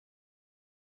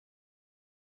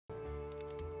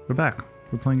We're back.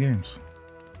 We're playing games.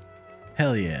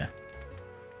 Hell yeah.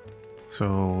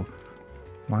 So,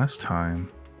 last time,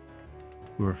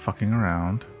 we were fucking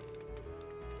around.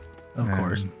 Of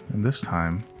course. And this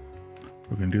time,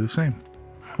 we're going to do the same.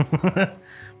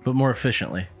 But more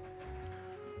efficiently.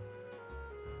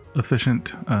 Efficient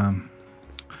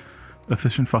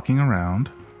fucking around.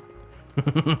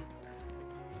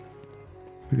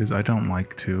 Because I don't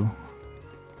like to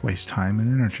waste time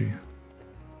and energy.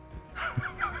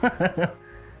 But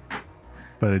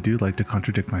I do like to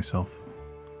contradict myself.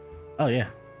 Oh yeah.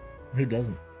 Who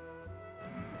doesn't?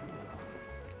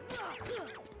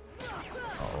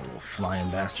 Oh, flying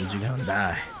bastards, you're gonna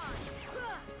die.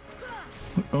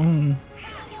 Oh.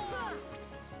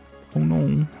 Oh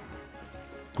no.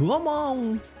 Come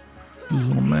on! These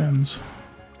little mens.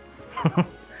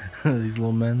 These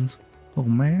little men's.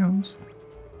 Little mans.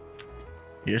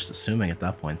 You're just assuming at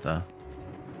that point, though.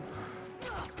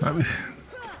 I mean,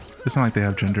 it's not like they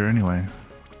have gender anyway.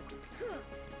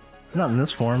 It's not in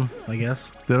this form, I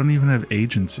guess. They don't even have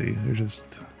agency. They're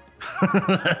just...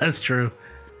 That's true.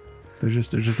 They're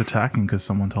just attacking because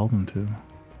someone told them to.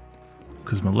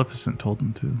 Because Maleficent told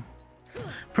them to.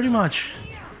 Pretty much.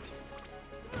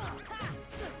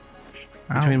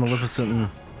 Ouch. Between Maleficent and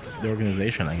the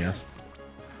organization, I guess.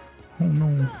 Oh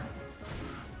no.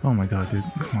 Oh my god, dude.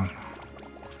 Come on.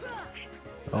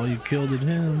 Oh, you killed it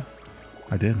him.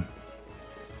 I did.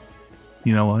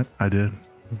 You know what? I did.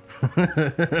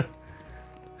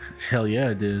 Hell yeah,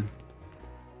 I did.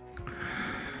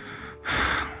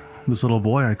 This little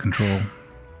boy I control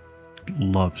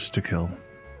loves to kill.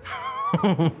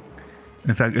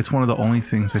 In fact, it's one of the only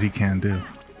things that he can do.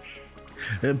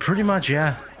 Pretty much,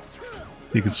 yeah.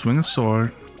 He can swing a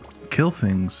sword, kill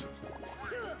things,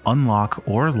 unlock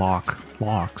or lock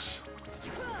locks,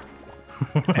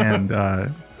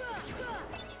 and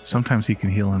sometimes he can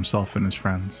heal himself and his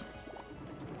friends.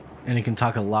 And he can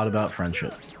talk a lot about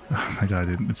friendship. Oh my god,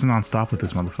 dude. It's non-stop with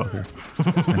this motherfucker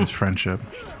and his friendship.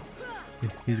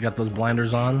 He's got those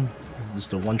blinders on. It's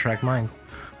just a one-track mind.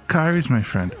 Kairi's my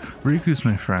friend. Riku's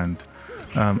my friend.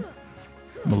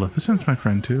 Maleficent's my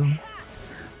friend too.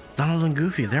 Donald and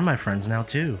Goofy, they're my friends now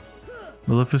too.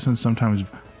 Maleficent sometimes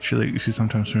she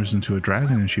sometimes turns into a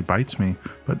dragon and she bites me,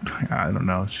 but I don't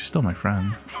know. She's still my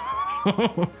friend.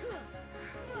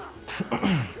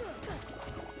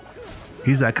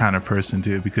 He's that kind of person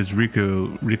too, because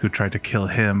Riku tried to kill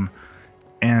him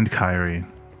and Kairi,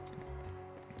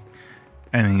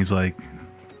 and he's like,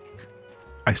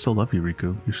 "I still love you,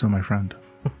 Riku. You're still my friend."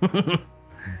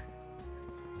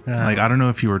 Like, I don't know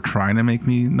if you were trying to make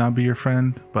me not be your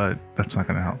friend, but that's not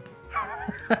gonna help.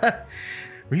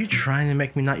 Were you trying to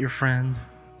make me not your friend?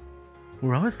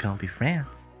 We're always gonna be friends.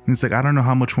 And he's like, "I don't know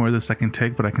how much more of this I can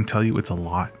take, but I can tell you it's a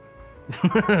lot."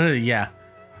 Yeah.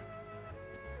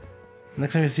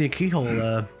 Next time you see a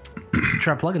keyhole,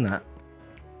 try plugging that.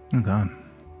 Oh god.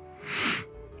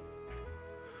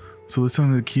 So this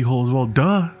time the keyhole as well.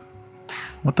 Duh.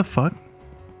 What the fuck?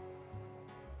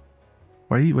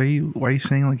 Why are you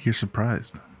saying like you're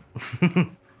surprised?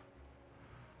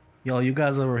 Yo, you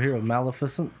guys over here with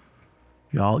Maleficent?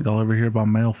 Y'all ever hear about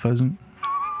Male Pheasant?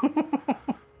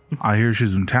 I hear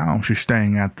she's in town. She's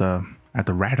staying at the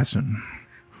Radisson.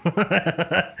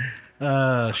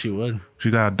 She would. She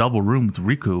got a double room with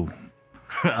Riku.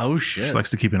 Oh shit. She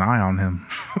likes to keep an eye on him.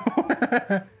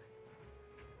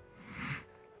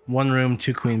 One room,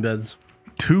 2 queen beds.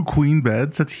 2 queen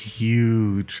beds? That's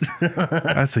huge.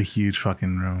 That's a huge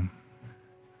fucking room.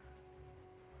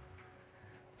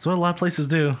 That's what a lot of places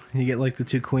do. You get like the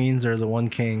 2 queens or the 1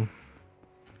 king.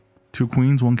 2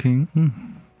 queens, 1 king.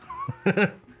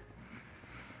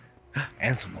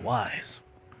 Ansem the Wise.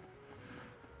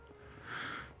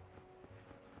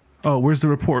 Oh, where's the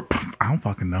report? I don't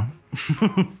fucking know.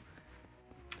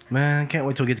 Man, can't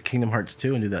wait till we get to Kingdom Hearts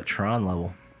 2 and do that Tron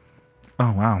level.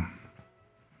 Oh, wow.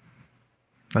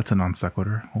 That's a non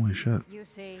sequitur. Holy shit. You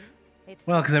see, it's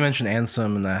Well, because I mentioned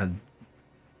Ansem and that had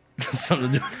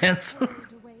something to do with Ansem.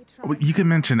 Well, you can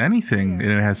mention anything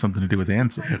and it has something to do with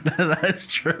Ansem. That's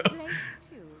true.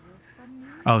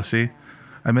 Oh, see?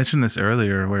 I mentioned this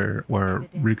earlier where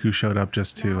Riku showed up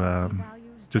just to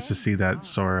see that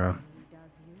Sora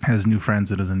has new friends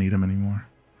that doesn't need him anymore.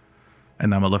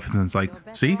 And now Maleficent's like,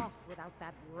 see?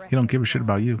 He don't give a shit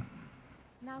about you.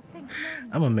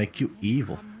 I'm gonna make you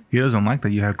evil. He doesn't like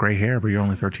that you have gray hair, but you're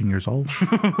only 13 years old.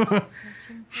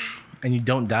 And you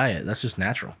don't dye it. That's just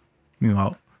natural.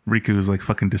 Meanwhile, Riku is like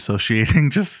fucking dissociating.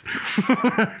 Just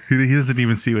he doesn't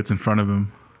even see what's in front of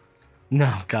him.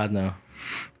 No, God, no.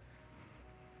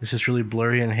 It's just really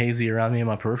blurry and hazy around me in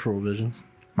my peripheral visions.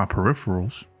 My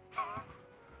peripherals.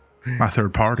 My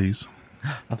third parties.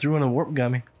 I threw in a warp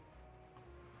gummy.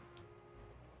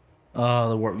 Oh,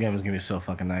 the warp gummy is gonna be so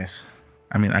fucking nice.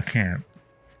 I mean, I can't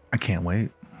wait.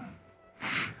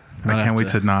 I can't wait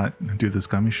to not do this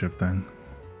gummy ship then,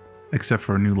 except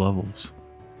for new levels.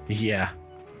 Yeah.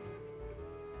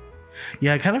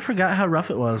 Yeah, I kind of forgot how rough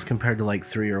it was compared to like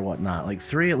 3 or whatnot. Like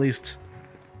 3 at least.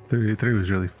 3 was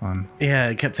really fun. Yeah,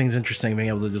 it kept things interesting, being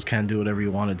able to just kind of do whatever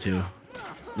you wanted to.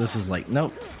 This is like,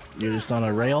 nope, you're just on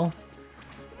a rail.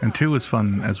 And 2 was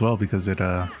fun as well because it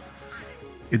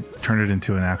turned it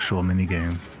into an actual mini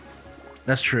game.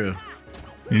 That's true.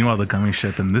 Meanwhile, the gummy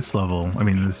ship in this level, I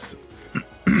mean, this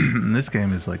in this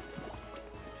game is like,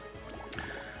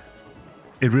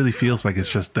 it really feels like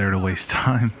it's just there to waste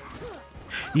time.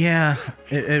 Yeah,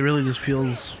 it really just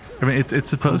feels. I mean, it's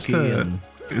supposed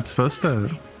to,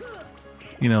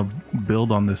 you know,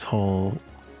 build on this whole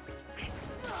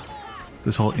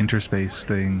interspace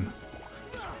thing,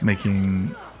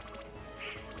 making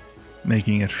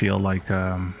it feel like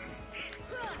the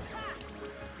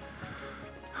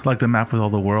map with all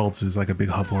the worlds is like a big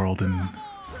hub world and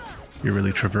you're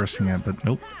really traversing it, but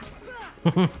nope.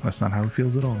 That's not how it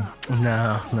feels at all.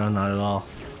 No, not at all.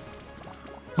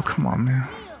 Oh, come on, man.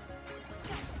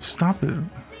 Stop it.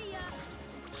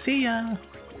 See ya.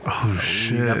 Oh,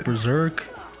 shit. You got Berserk.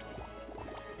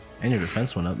 And your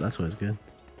defense went up. That's always good.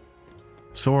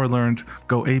 Sora learned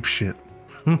go ape shit.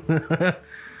 Can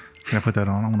I put that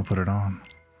on? I want to put it on.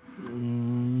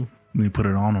 Let me put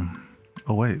it on him.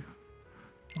 Oh, wait.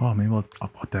 Oh, maybe I'll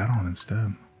put that on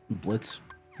instead. Blitz.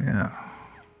 Yeah.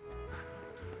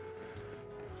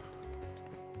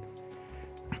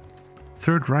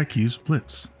 Third Reich used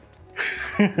Blitz.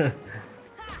 I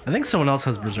think someone else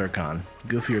has Berserk on.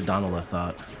 Goofy or Donald, I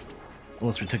thought.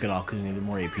 Unless we took it off because we needed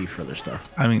more AP for other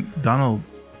stuff. I mean, Donald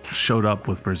showed up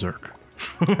with Berserk.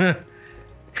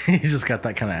 He's just got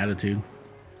that kind of attitude.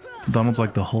 Donald's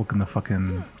like the Hulk in the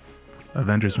fucking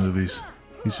Avengers movies.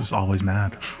 He's just always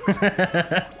mad.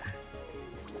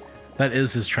 That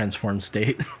is his transformed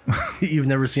state. You've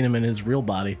never seen him in his real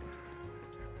body.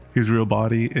 His real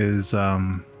body is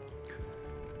a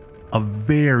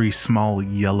very small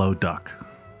yellow duck.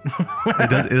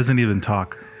 It doesn't even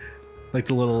talk. Like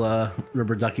the little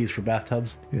rubber duckies for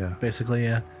bathtubs. Yeah. Basically,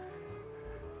 yeah.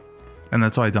 And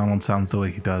that's why Donald sounds the way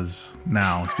he does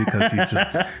now. It's because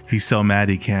he's so mad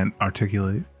he can't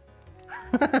articulate.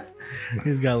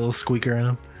 He's got a little squeaker in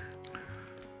him.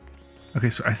 Okay,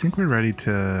 so I think we're ready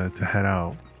to head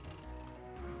out.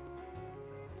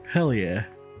 Hell yeah.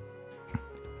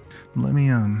 Let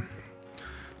me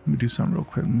do something real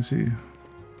quick. Let me see.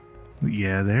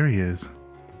 Yeah, there he is.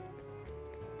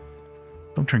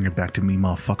 Don't turn your back to me,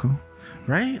 motherfucker.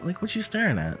 Right? Like, what you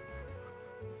staring at?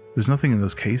 There's nothing in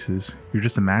those cases. You're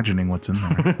just imagining what's in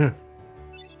there.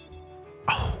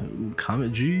 Oh,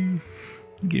 Comet G. You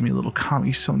gave me a little comet.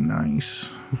 You're so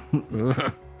nice.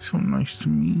 So nice to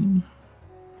me.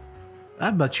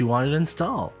 I bet you wanted it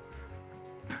installed.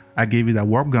 I gave you that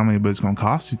warp gummy, but it's gonna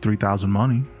cost you 3,000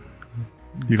 money.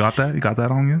 You got that? You got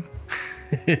that on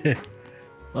you?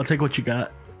 I'll take what you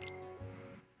got.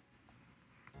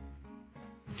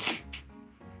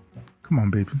 Come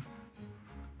on, baby.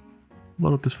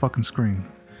 Load up this fucking screen.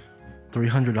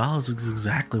 $300 is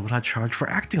exactly what I charge for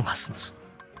acting lessons.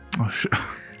 Oh shit.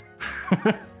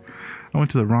 I went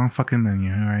to the wrong fucking menu.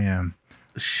 Here I am.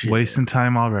 Shit. Wasting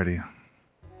time already.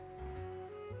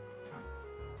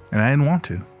 And I didn't want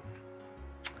to.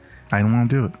 I didn't want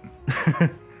to do it. You're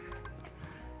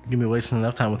gonna be wasting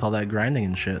enough time with all that grinding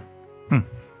and shit. Oh,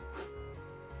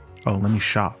 let me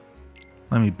shop.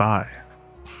 Let me buy.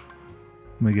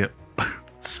 Let me get...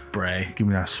 Spray. Give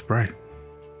me that spray.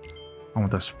 I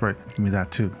want that spray. Give me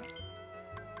that too.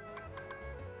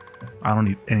 I don't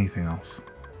need anything else.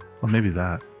 Well, maybe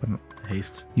that. But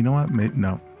Haste. you know what? Maybe,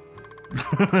 no.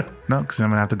 No, because I'm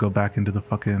going to have to go back into the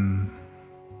fucking...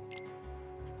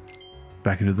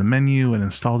 Back into the menu and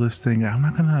install this thing. I'm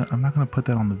not gonna put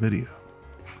that on the video.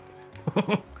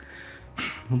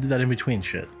 We'll do that in between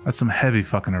shit. That's some heavy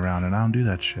fucking around, and I don't do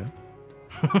that shit.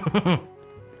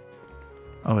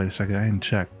 Oh, wait a second. I didn't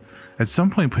check. At some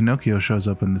point, Pinocchio shows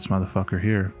up in this motherfucker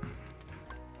here.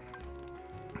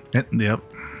 Yep.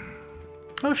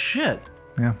 Oh, shit.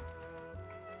 Yeah.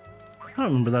 I don't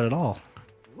remember that at all.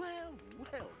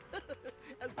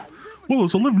 Well,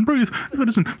 it's a living breathe if it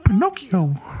isn't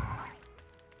Pinocchio.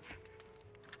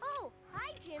 Oh,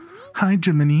 hi, Jiminy. Hi,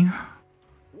 Jiminy.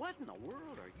 What in the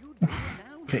world are you doing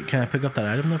now? Can I pick up that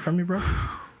item there from you, bro?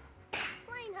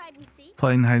 Playing hide and seek.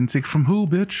 Playing hide and seek from who,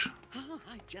 bitch? I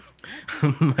just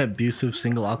My abusive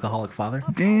single alcoholic father.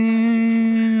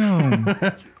 Damn.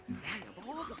 Pinocchio.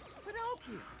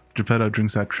 Geppetto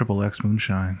drinks that triple X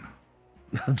moonshine.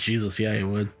 Oh, Jesus, yeah, he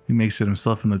would. He makes it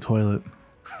himself in the toilet.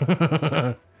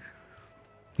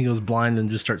 He goes blind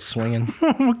and just starts swinging.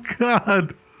 Oh my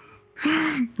god.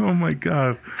 Oh my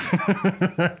god.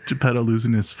 Geppetto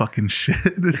losing his fucking shit.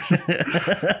 It's just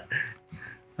I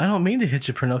don't mean to hit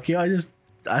you, Pinocchio.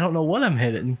 I don't know what I'm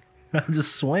hitting. I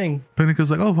just swing.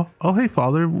 Pinocchio's like, oh, hey,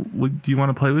 father, do you want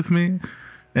to play with me?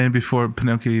 And before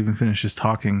Pinocchio even finishes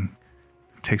talking,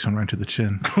 takes one right to the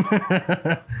chin.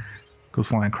 Goes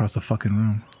flying across the fucking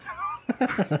room.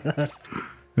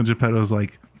 And Geppetto's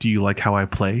like, do you like how I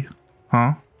play?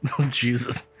 Huh? Oh,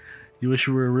 Jesus. You wish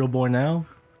you were a real boy now?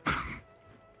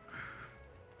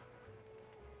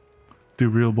 Do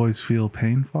real boys feel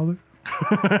pain, father?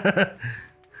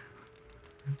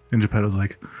 And Geppetto's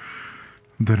like,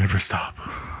 they never stop.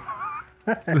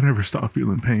 They never stop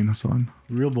feeling pain, son.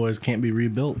 Real boys can't be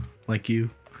rebuilt like you.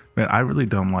 Man, I really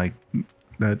don't like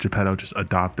that Geppetto just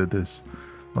adopted this,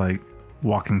 like,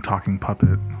 walking, talking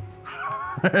puppet.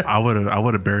 I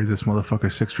would have buried this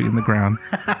motherfucker 6 feet in the ground.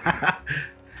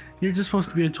 You're just supposed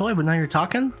to be a toy, but now you're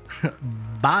talking?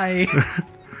 Bye.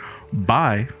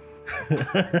 Bye.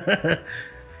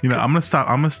 You know, I'm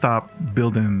gonna stop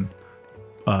building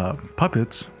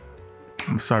puppets. I'm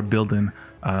gonna start building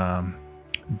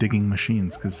digging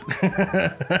machines, because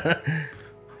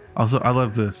also I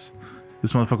love this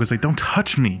motherfucker's like, don't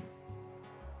touch me,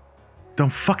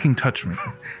 don't fucking touch me.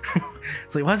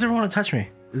 It's like, why does everyone want to touch me?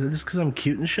 Is it just because I'm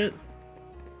cute and shit?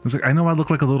 It's like, I know I look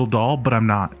like a little doll, but I'm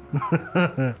not.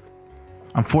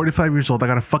 I'm 45 years old, I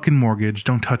got a fucking mortgage,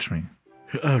 don't touch me.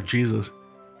 Oh, Jesus.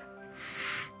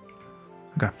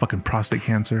 I got fucking prostate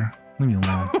cancer, leave me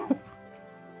alone.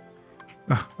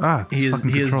 He is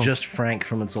controls. just Frank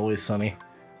from It's Always Sunny.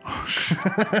 Oh, shit.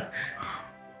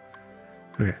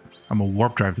 Okay, I'm gonna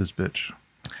warp drive this bitch.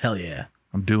 Hell yeah.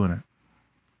 I'm doing it.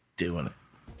 Doing it.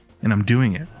 And I'm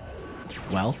doing it.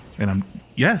 Well? And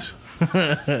yes.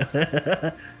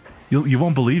 You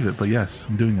won't believe it, but yes,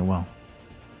 I'm doing it well.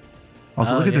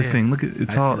 Also, look at this thing. Look at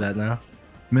it's I all see that now.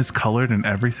 miscolored and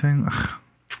everything.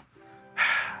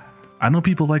 I know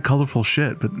people like colorful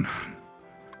shit, but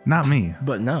not me.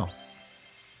 But no.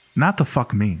 Not the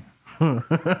fuck me.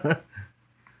 Not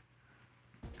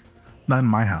in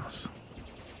my house.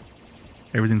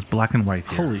 Everything's black and white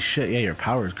here. Holy shit, yeah, your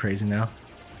power is crazy now.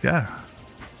 Yeah.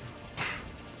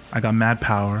 I got mad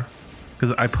power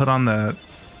because I put on the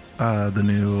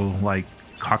new like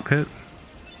cockpit.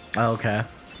 Oh, okay.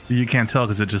 You can't tell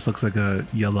because it just looks like a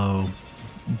yellow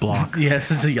block. Yeah,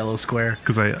 this is a yellow square.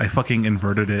 Because I fucking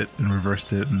inverted it and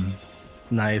reversed it, and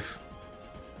Nice.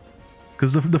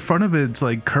 because the front of it's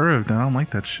like curved and I don't like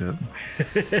that shit.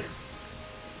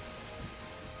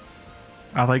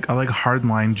 I like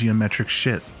hardline geometric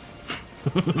shit.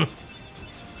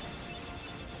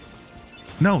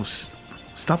 No,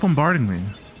 stop bombarding me.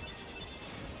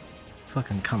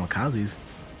 Fucking kamikazes.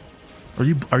 Are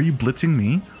you blitzing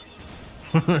me?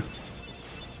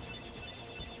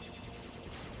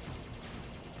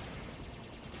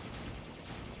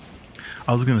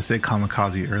 I was gonna say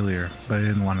kamikaze earlier, but I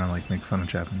didn't want to like make fun of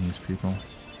Japanese people.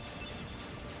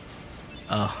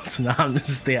 Oh, so now I'm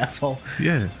just the asshole.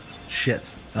 Yeah,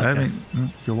 Shit. Okay. I mean,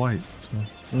 you're white, so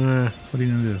what are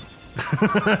you gonna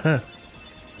do?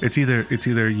 It's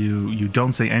either you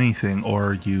don't say anything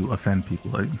or you offend people.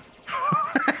 Like,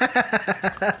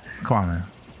 come on, man.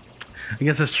 I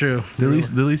guess that's true. The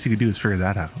least you could do is figure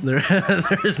that out. There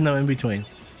is no in between.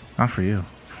 Not for you.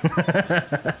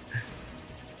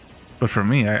 But for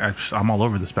me, I'm all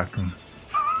over the spectrum.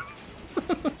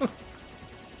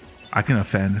 I can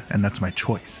offend, and that's my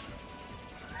choice.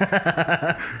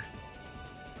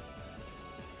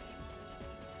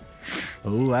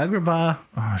 Oh, Agrabah.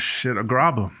 Oh shit,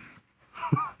 Agrabah.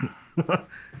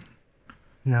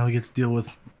 Now we get to deal with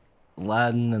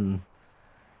Aladdin and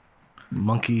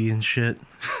Monkey and shit.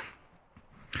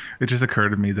 It just occurred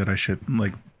to me that I should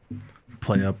like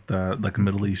play up the like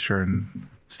Middle Eastern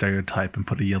stereotype and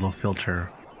put a yellow filter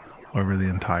over the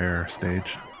entire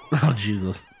stage, Oh,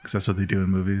 Jesus. because that's what they do in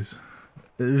movies.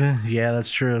 Yeah, that's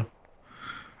true.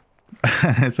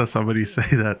 I saw somebody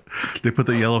say that they put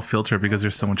the yellow filter because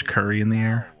there's so much curry in the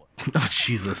air. Oh,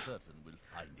 Jesus.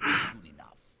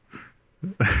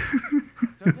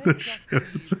 The shit,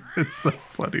 it's so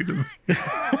funny to me. Jafar,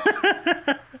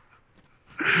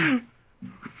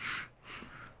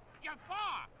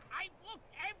 I've looked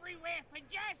everywhere for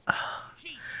Jasmine.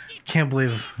 Can't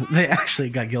believe they actually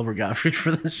got Gilbert Gottfried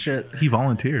for this shit. He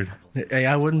volunteered. Hey,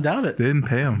 I wouldn't doubt it. They didn't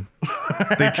pay him.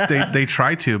 They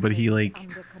tried to, but he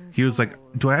was like,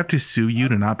 "Do I have to sue you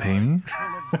to not pay me?"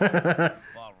 For rats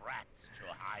to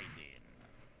hide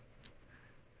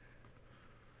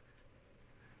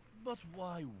in. But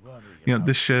why worry You know, about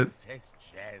this shit. Princess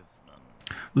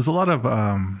Jasmine? There's a lot of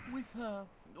With her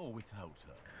or without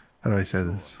her? how do I say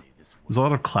this? Surely this There's a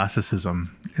lot of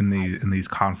classicism in these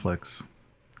conflicts.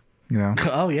 You know,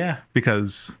 Oh yeah.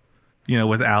 because you know,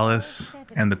 with Alice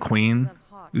and the Queen,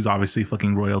 who's obviously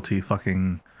fucking royalty,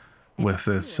 fucking with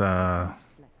this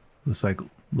this like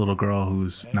little girl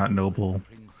who's not noble,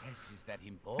 princess is that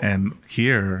important. and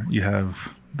here you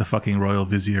have the fucking royal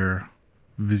vizier,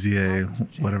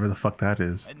 whatever the fuck that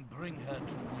is, And bring her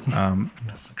to me.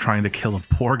 trying to kill a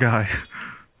poor guy.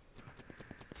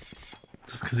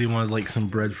 Just because he wanted like some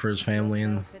bread for his family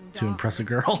and to impress a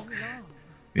girl.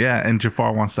 Yeah, and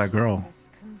Jafar wants that girl,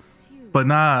 but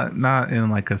not in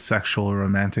like a sexual or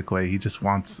romantic way. He just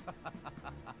wants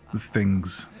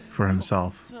things for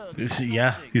himself.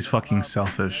 Yeah. He's fucking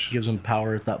selfish. Gives him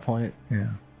power at that point. Yeah,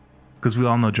 because we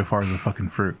all know Jafar's a fucking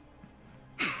fruit.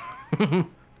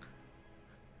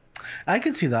 I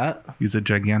could see that. He's a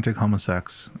gigantic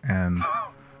homosex, and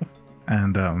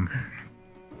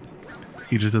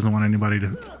he just doesn't want anybody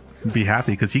to be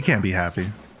happy because he can't be happy.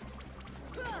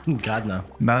 God no.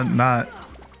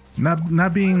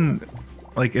 Not being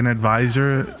like an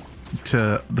advisor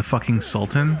to the fucking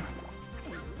sultan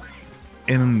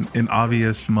in an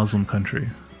obvious Muslim country.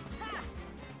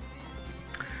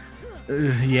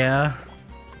 Yeah.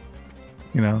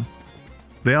 You know,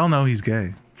 they all know he's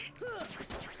gay,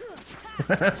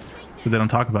 but they don't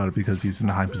talk about it because he's in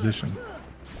a high position.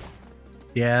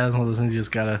 Yeah, it's one of those things you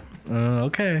just gotta.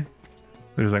 Okay.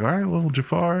 They're just like, all right, well,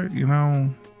 Jafar, you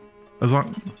know, as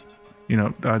long, you know,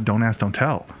 don't ask, don't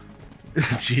tell.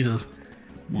 Jesus.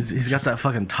 He's got that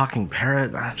fucking talking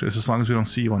parrot. Just as long as we don't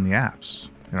see you on the apps,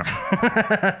 you know.